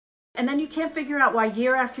And then you can't figure out why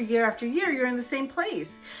year after year after year, you're in the same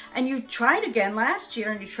place. And you tried again last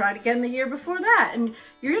year and you tried again the year before that. And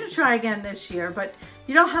you're gonna try again this year, but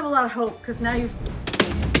you don't have a lot of hope because now you've...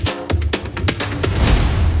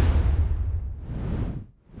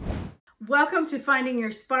 Welcome to Finding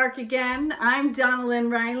Your Spark again. I'm Donna Lynn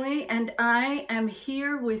Riley and I am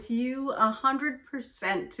here with you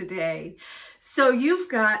 100% today. So you've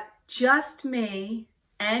got just me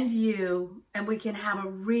and you, and we can have a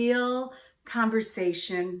real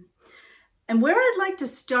conversation. And where I'd like to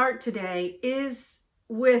start today is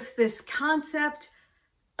with this concept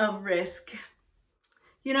of risk.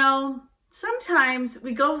 You know, sometimes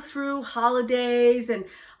we go through holidays and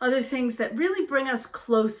other things that really bring us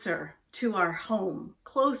closer to our home,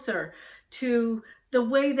 closer to the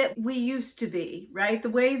way that we used to be, right? The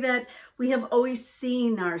way that we have always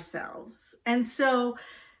seen ourselves. And so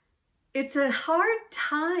it's a hard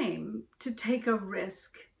time to take a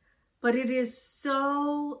risk, but it is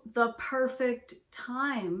so the perfect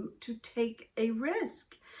time to take a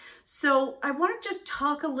risk. So I want to just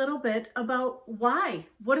talk a little bit about why.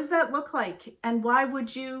 What does that look like? And why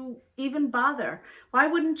would you even bother? Why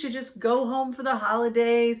wouldn't you just go home for the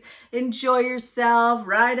holidays, enjoy yourself,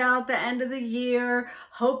 ride out the end of the year,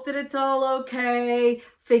 hope that it's all okay,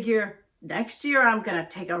 figure next year I'm going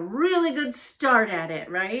to take a really good start at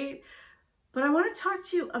it, right? But I want to talk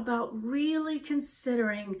to you about really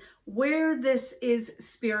considering where this is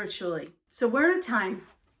spiritually. So we're in a time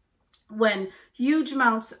when huge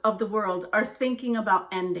amounts of the world are thinking about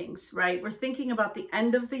endings, right? We're thinking about the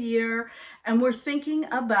end of the year and we're thinking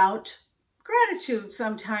about gratitude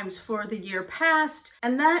sometimes for the year past.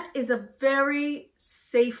 And that is a very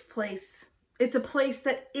safe place. It's a place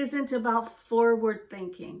that isn't about forward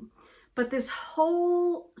thinking. But this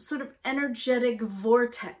whole sort of energetic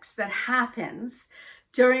vortex that happens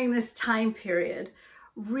during this time period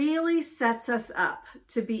really sets us up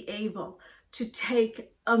to be able to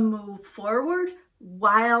take a move forward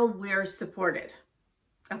while we're supported.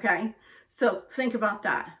 Okay, so think about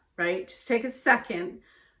that, right? Just take a second,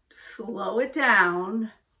 slow it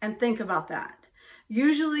down and think about that.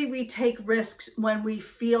 Usually we take risks when we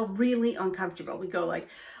feel really uncomfortable. We go like,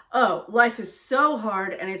 oh, life is so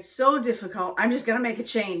hard and it's so difficult. I'm just going to make a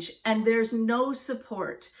change. And there's no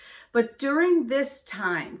support. But during this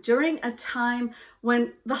time, during a time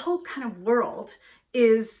when the whole kind of world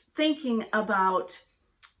is thinking about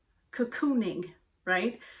cocooning,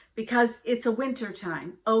 right? Because it's a winter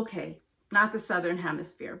time. Okay, not the Southern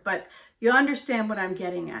Hemisphere, but you understand what I'm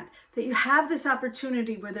getting at. That you have this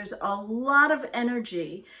opportunity where there's a lot of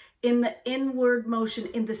energy in the inward motion,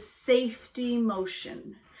 in the safety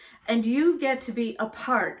motion. And you get to be a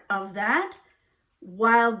part of that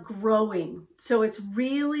while growing. So it's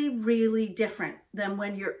really, really different than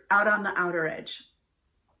when you're out on the outer edge.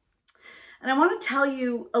 And I want to tell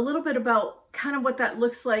you a little bit about kind of what that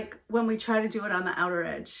looks like when we try to do it on the outer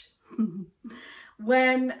edge.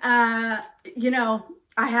 When, you know,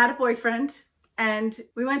 I had a boyfriend and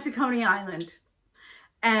we went to Coney Island.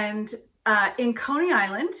 And in Coney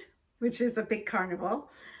Island, which is a big carnival,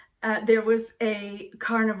 there was a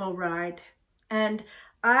carnival ride. And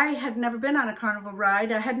I had never been on a carnival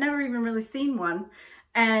ride. I had never even really seen one.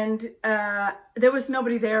 And there was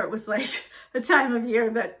nobody there. It was like a time of year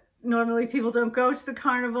that normally people don't go to the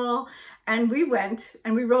carnival. And we went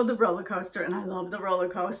and we rode the roller coaster, and I love the roller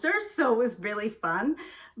coaster, so it was really fun.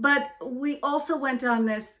 But we also went on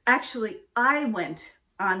this, actually I went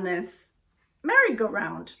on this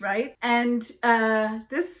merry-go-round, right? And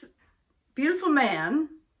this beautiful man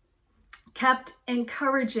kept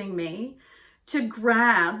encouraging me to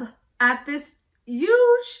grab at this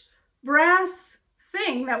huge brass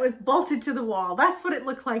thing that was bolted to the wall. That's what it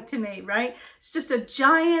looked like to me, right? It's just a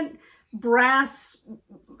giant brass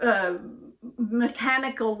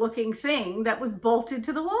mechanical looking thing that was bolted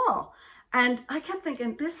to the wall. And I kept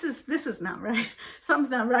thinking, this is not right.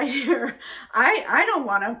 Something's not right here. I don't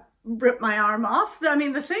want to rip my arm off. I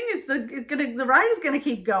mean, the thing is, the ride is going to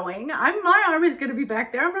keep going. My arm is going to be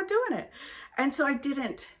back there. I'm not doing it. And so I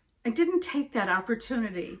didn't take that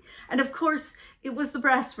opportunity. And of course, it was the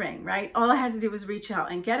brass ring, right? All I had to do was reach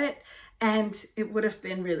out and get it. And it would have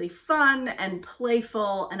been really fun and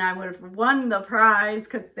playful. And I would have won the prize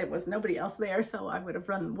because there was nobody else there. So I would have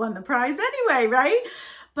won the prize anyway, right?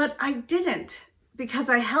 But I didn't, because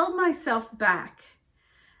I held myself back.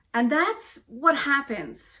 And that's what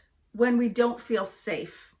happens when we don't feel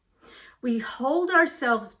safe. We hold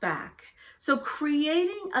ourselves back. So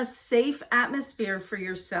creating a safe atmosphere for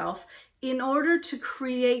yourself in order to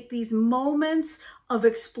create these moments of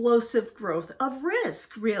explosive growth, of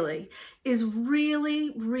risk really, is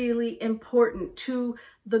really, really important to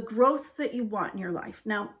the growth that you want in your life.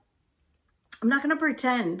 Now, I'm not going to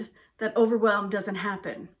pretend that overwhelm doesn't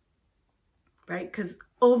happen, right? Because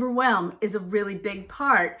overwhelm is a really big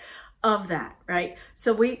part of that, right?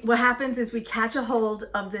 So what happens is we catch a hold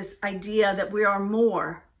of this idea that we are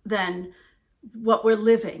more than what we're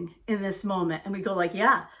living in this moment. And we go like,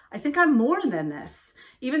 yeah, I think I'm more than this,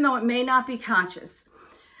 even though it may not be conscious.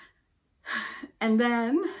 And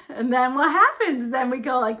then what happens? Then we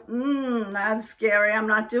go like, that's scary. I'm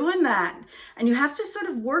not doing that. And you have to sort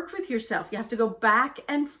of work with yourself. You have to go back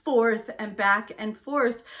and forth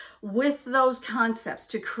with those concepts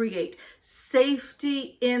to create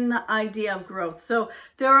safety in the idea of growth. So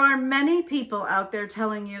there are many people out there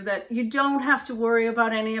telling you that you don't have to worry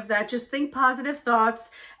about any of that. Just think positive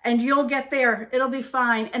thoughts and you'll get there. It'll be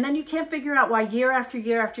fine. And then you can't figure out why year after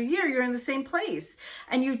year after year, you're in the same place.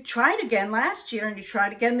 And you tried again last year and you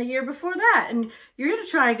tried again the year before that. And you're going to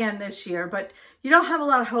try again this year, but you don't have a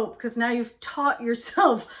lot of hope because now you've taught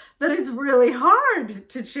yourself that it's really hard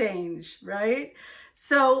to change, right?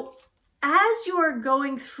 So as you are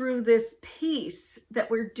going through this piece that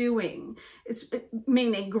we're doing, is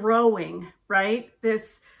meaning growing, right?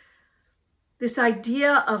 This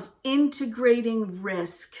idea of integrating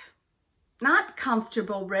risk, not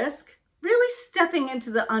comfortable risk, really stepping into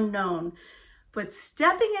the unknown, but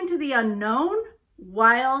stepping into the unknown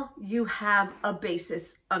while you have a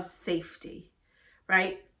basis of safety,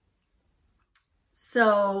 right?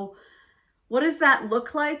 So what does that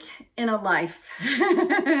look like in a life?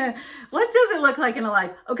 What does it look like in a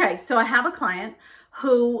life? Okay, so I have a client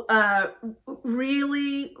who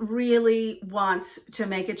really, really wants to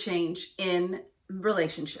make a change in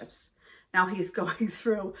relationships. Now he's going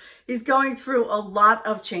through a lot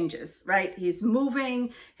of changes, right? He's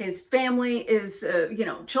moving, his family is,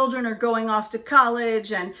 children are going off to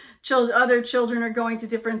college and other children are going to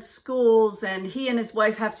different schools, and he and his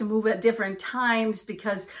wife have to move at different times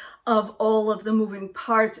because of all of the moving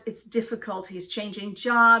parts. It's difficult. He's changing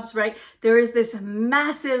jobs, right? There is this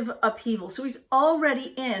massive upheaval. So he's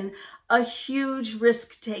already in a huge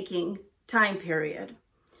risk-taking time period.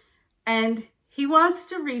 And he wants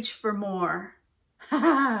to reach for more.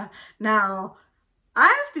 Now, I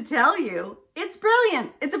have to tell you, it's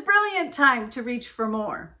brilliant. It's a brilliant time to reach for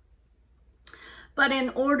more. But in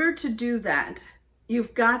order to do that,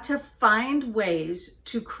 you've got to find ways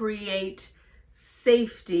to create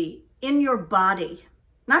safety in your body,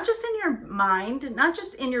 not just in your mind, not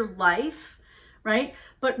just in your life, right?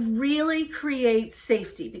 But really create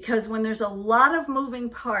safety, because when there's a lot of moving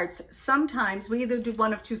parts, sometimes we either do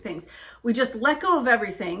one of two things. We just let go of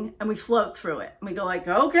everything and we float through it. And we go like,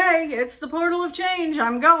 okay, it's the portal of change,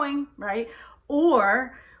 I'm going, right?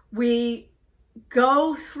 Or we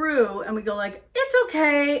go through and we go like, it's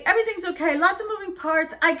okay, everything's okay, lots of moving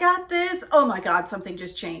parts, I got this. Oh my God, something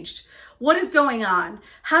just changed. What is going on?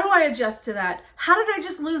 How do I adjust to that? How did I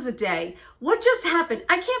just lose a day? What just happened?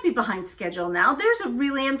 I can't be behind schedule now. There's a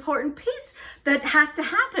really important piece that has to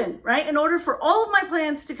happen, right? In order for all of my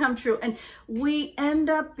plans to come true. And we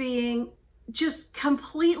end up being just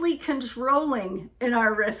completely controlling in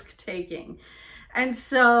our risk taking. And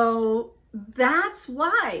so that's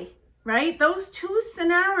why, right? Those two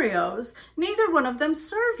scenarios, neither one of them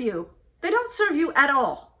serve you. They don't serve you at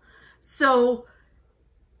all. So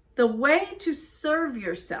the way to serve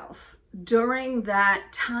yourself during that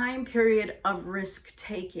time period of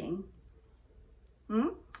risk-taking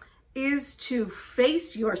is to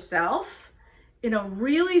face yourself in a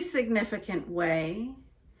really significant way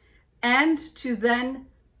and to then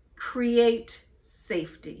create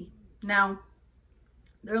safety. Now,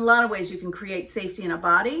 there are a lot of ways you can create safety in a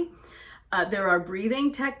body. There are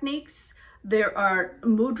breathing techniques. There are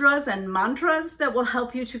mudras and mantras that will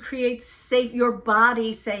help you to create your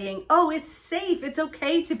body saying, oh, it's safe. It's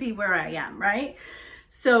okay to be where I am, right?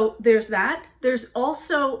 So there's that. There's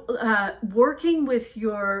also working with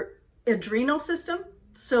your adrenal system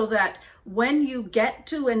so that when you get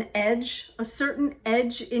to an edge, a certain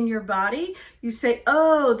edge in your body, you say,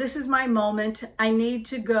 oh, this is my moment. I need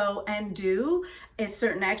to go and do a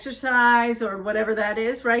certain exercise or whatever that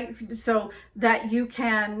is, right? So that you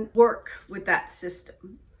can work with that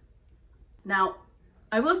system. Now,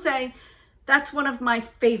 I will say that's one of my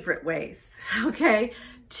favorite ways, okay,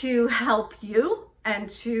 to help you and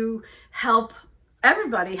to help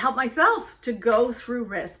everybody, help myself to go through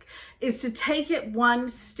risk, is to take it one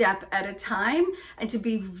step at a time and to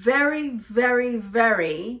be very, very,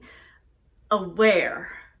 very aware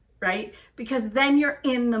right? Because then you're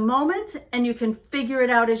in the moment and you can figure it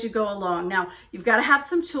out as you go along. Now, you've got to have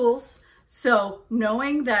some tools. So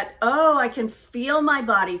knowing that, oh, I can feel my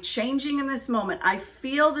body changing in this moment. I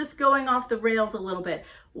feel this going off the rails a little bit,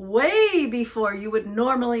 way before you would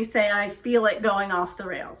normally say, I feel it going off the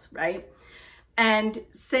rails, right? And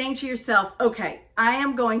saying to yourself, okay, I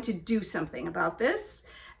am going to do something about this.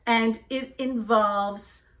 And it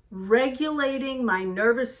involves regulating my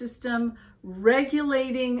nervous system,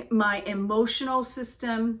 regulating my emotional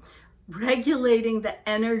system, regulating the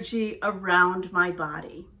energy around my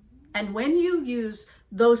body. And when you use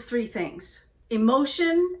those three things,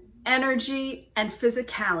 emotion, energy, and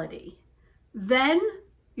physicality, then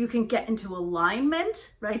you can get into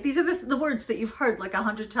alignment, right? These are the words that you've heard like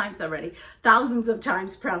 100 times already, thousands of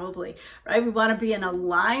times probably, right? We want to be in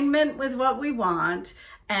alignment with what we want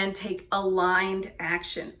and take aligned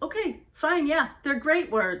action. Okay, fine, yeah, they're great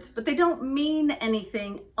words, but they don't mean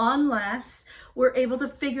anything unless we're able to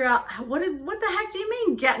figure out what the heck do you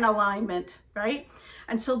mean get in alignment, right?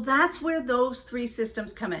 And so that's where those three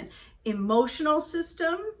systems come in. Emotional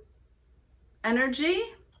system, energy,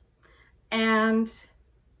 and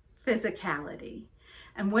physicality.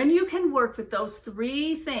 And when you can work with those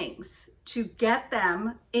three things to get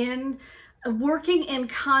them in working in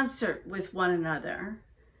concert with one another,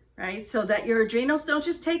 right? So that your adrenals don't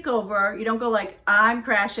just take over. You don't go like, I'm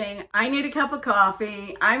crashing. I need a cup of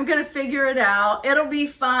coffee. I'm going to figure it out. It'll be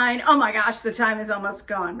fine. Oh my gosh, the time is almost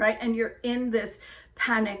gone, right? And you're in this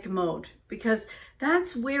panic mode because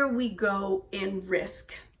that's where we go in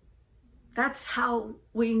risk. That's how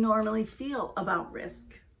we normally feel about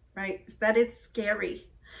risk, right? Is that it's scary.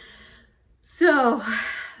 So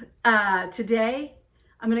today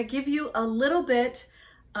I'm going to give you a little bit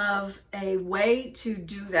of a way to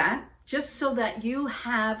do that, just so that you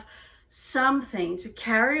have something to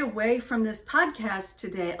carry away from this podcast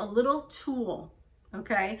today, a little tool,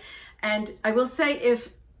 okay? And I will say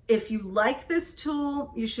if you like this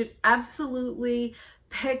tool, you should absolutely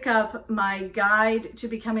pick up my guide to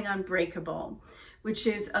becoming unbreakable, which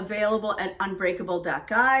is available at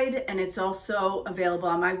unbreakable.guide, and it's also available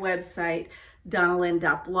on my website,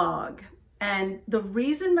 donnalyn.blog. And the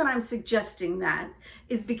reason that I'm suggesting that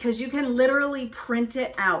is because you can literally print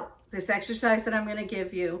it out. This exercise that I'm going to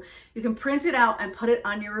give you, you can print it out and put it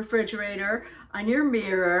on your refrigerator, on your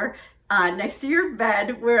mirror, next to your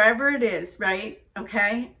bed, wherever it is, right?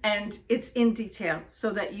 Okay. And it's in detail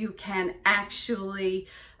so that you can actually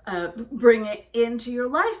bring it into your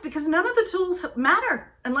life, because none of the tools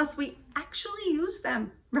matter unless we actually use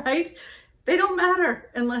them, right? They don't matter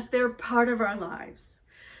unless they're part of our lives.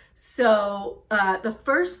 So the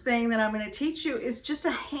first thing that I'm going to teach you is just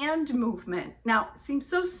a hand movement. Now, it seems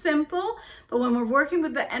so simple, but when we're working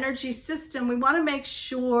with the energy system, we want to make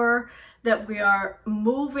sure that we are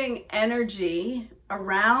moving energy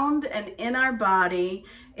around and in our body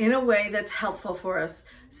in a way that's helpful for us.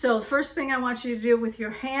 So the first thing I want you to do with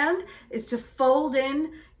your hand is to fold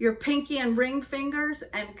in your pinky and ring fingers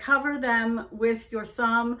and cover them with your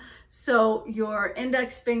thumb, so your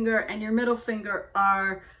index finger and your middle finger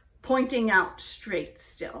are pointing out straight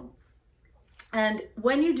still. And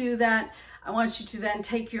when you do that, I want you to then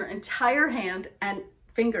take your entire hand and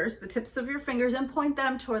fingers, the tips of your fingers, and point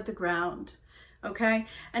them toward the ground. Okay?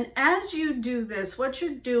 And as you do this, what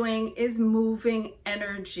you're doing is moving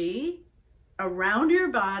energy around your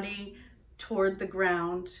body toward the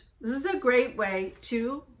ground. This is a great way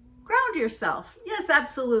to ground yourself. Yes,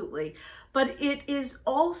 absolutely. But it is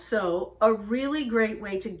also a really great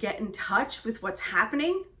way to get in touch with what's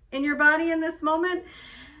happening in your body in this moment.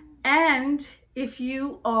 And if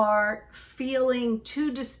you are feeling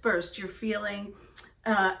too dispersed, you're feeling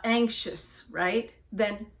anxious, right?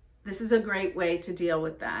 Then this is a great way to deal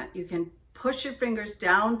with that. You can push your fingers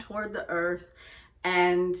down toward the earth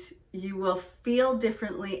and you will feel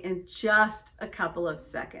differently in just a couple of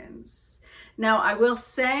seconds. Now, I will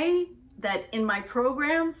say that in my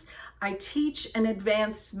programs, I teach an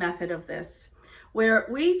advanced method of this, where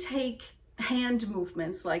we take hand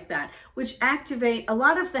movements like that, which activate, a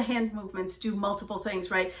lot of the hand movements do multiple things,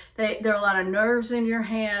 right? There are a lot of nerves in your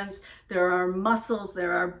hands, there are muscles,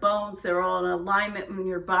 there are bones, they're all in alignment in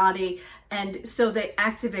your body. And so they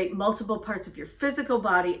activate multiple parts of your physical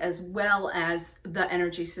body as well as the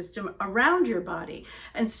energy system around your body.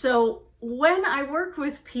 And so when I work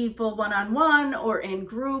with people one-on-one or in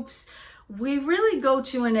groups, we really go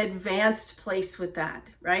to an advanced place with that,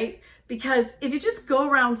 right? Because if you just go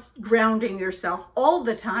around grounding yourself all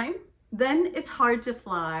the time, then it's hard to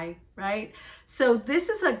fly, right? So this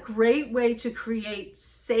is a great way to create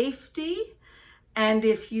safety. And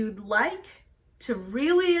if you'd like to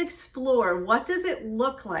really explore what does it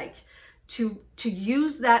look like to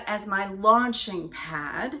use that as my launching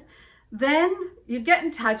pad, then you get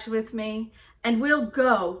in touch with me and we'll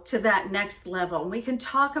go to that next level. We can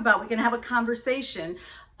talk about, we can have a conversation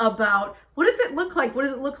about what does it look like? What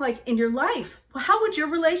does it look like in your life? Well, how would your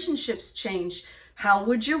relationships change? How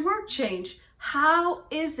would your work change? How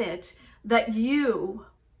is it that you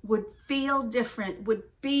would feel different, would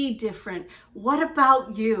be different? What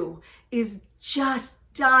about you is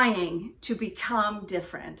just dying to become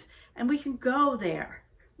different? And we can go there,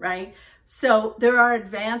 right? So there are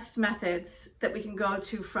advanced methods that we can go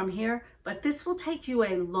to from here, but this will take you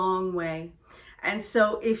a long way. And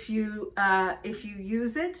so if you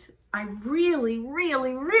use it, I really,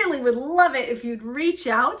 really, really would love it if you'd reach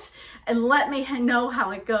out and let me know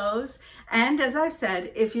how it goes. And as I've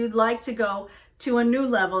said, if you'd like to go to a new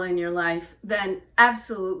level in your life, then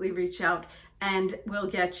absolutely reach out and we'll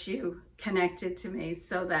get you connected to me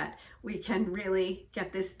so that we can really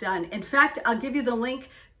get this done. In fact, I'll give you the link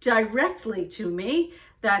directly to me.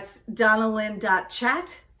 That's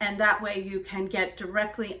donnalyn.chat. And that way you can get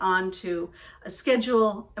directly onto a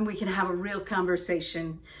schedule and we can have a real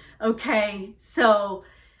conversation. Okay, so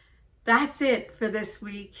that's it for this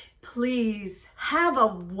week. Please have a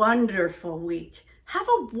wonderful week. Have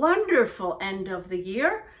a wonderful end of the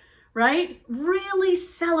year, right? Really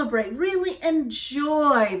celebrate, really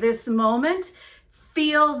enjoy this moment.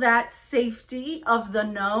 Feel that safety of the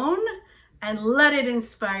known and let it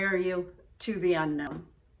inspire you to the unknown.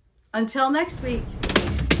 Until next week.